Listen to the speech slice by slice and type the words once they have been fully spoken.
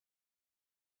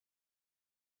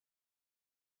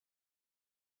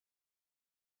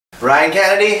Ryan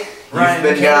Kennedy, you've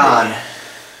been gone.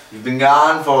 You've been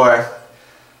gone for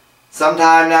some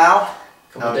time now.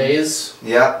 Couple days.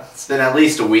 Yep, it's been at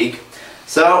least a week.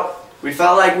 So, we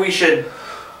felt like we should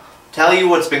tell you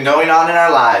what's been going on in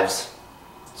our lives.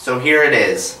 So here it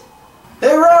is.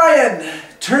 Hey Ryan!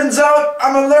 Turns out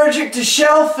I'm allergic to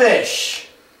shellfish.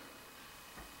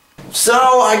 So,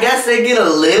 I guess they get a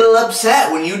little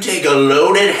upset when you take a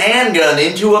loaded handgun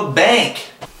into a bank.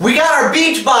 We got our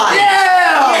beach body!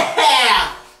 Yeah!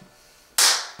 Yeah!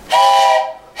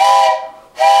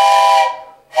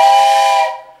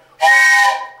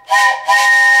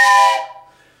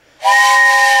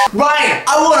 Ryan,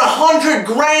 I won 100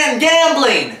 grand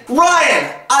gambling!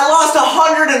 Ryan, I lost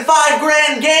 105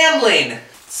 grand gambling!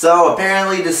 So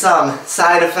apparently to some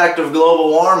side effect of global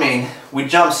warming, we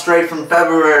jumped straight from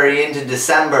February into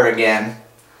December again.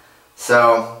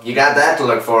 So you got that to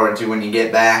look forward to when you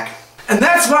get back. And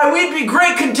that's why we'd be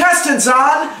great contestants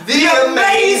on The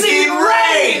Amazing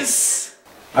Race!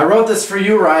 I wrote this for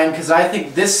you, Ryan, because I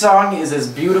think this song is as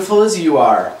beautiful as you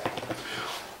are.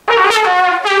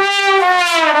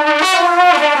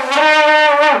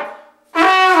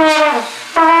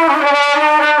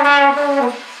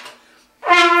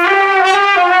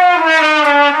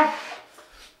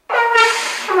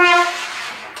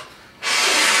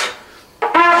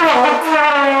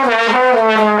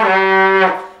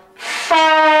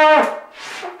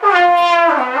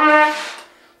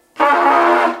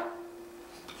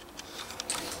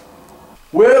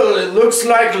 Well, it looks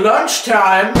like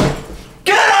lunchtime.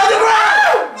 Get on the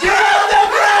ground! Get on the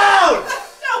ground!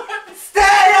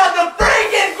 Stay on the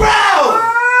freaking ground!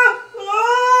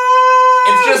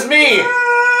 It's just me.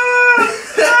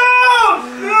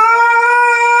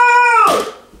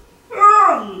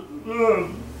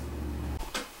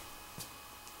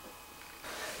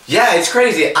 Yeah, it's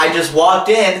crazy. I just walked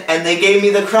in and they gave me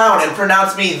the crown and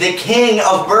pronounced me the king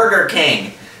of Burger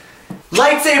King.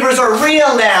 Lightsabers are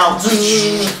real now!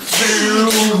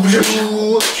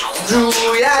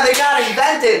 Yeah, they got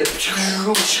invented!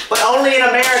 But only in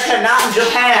America, not in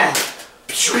Japan!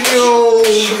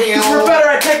 We're better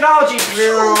at technology.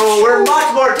 We're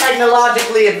much more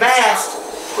technologically advanced!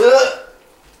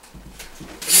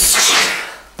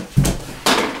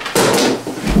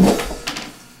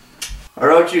 I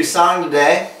wrote you a song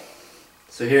today,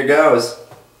 so here goes.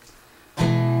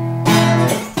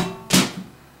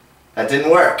 That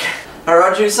didn't work. I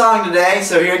wrote you a song today,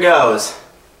 so here goes.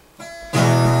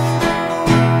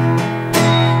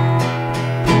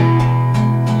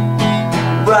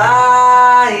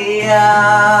 Ryan,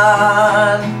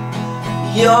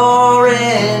 you're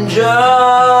in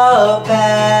Japan.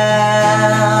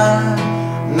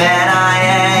 Man, I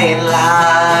ain't lying.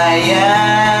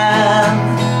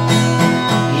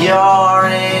 You're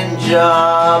in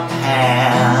Japan.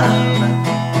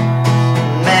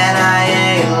 Man, I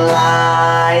ain't lying.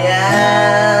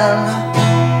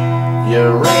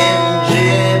 You're in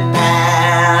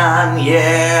Japan,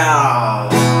 yeah.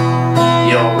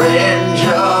 You're in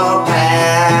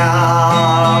Japan.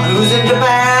 Who's in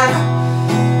Japan?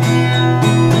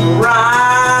 Ryan.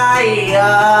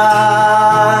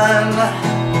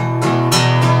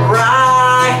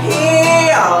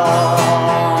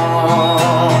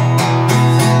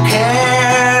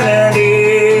 Kennedy.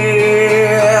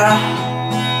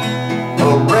 A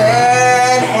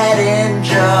redhead in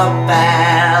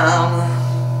Japan.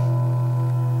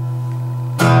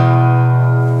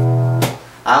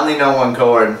 I only know one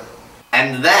chord.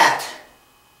 And that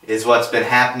is what's been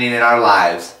happening in our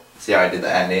lives. See how I did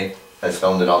the ending? I just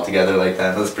filmed it all together like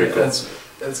that. That's pretty cool.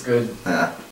 That's good. Yeah.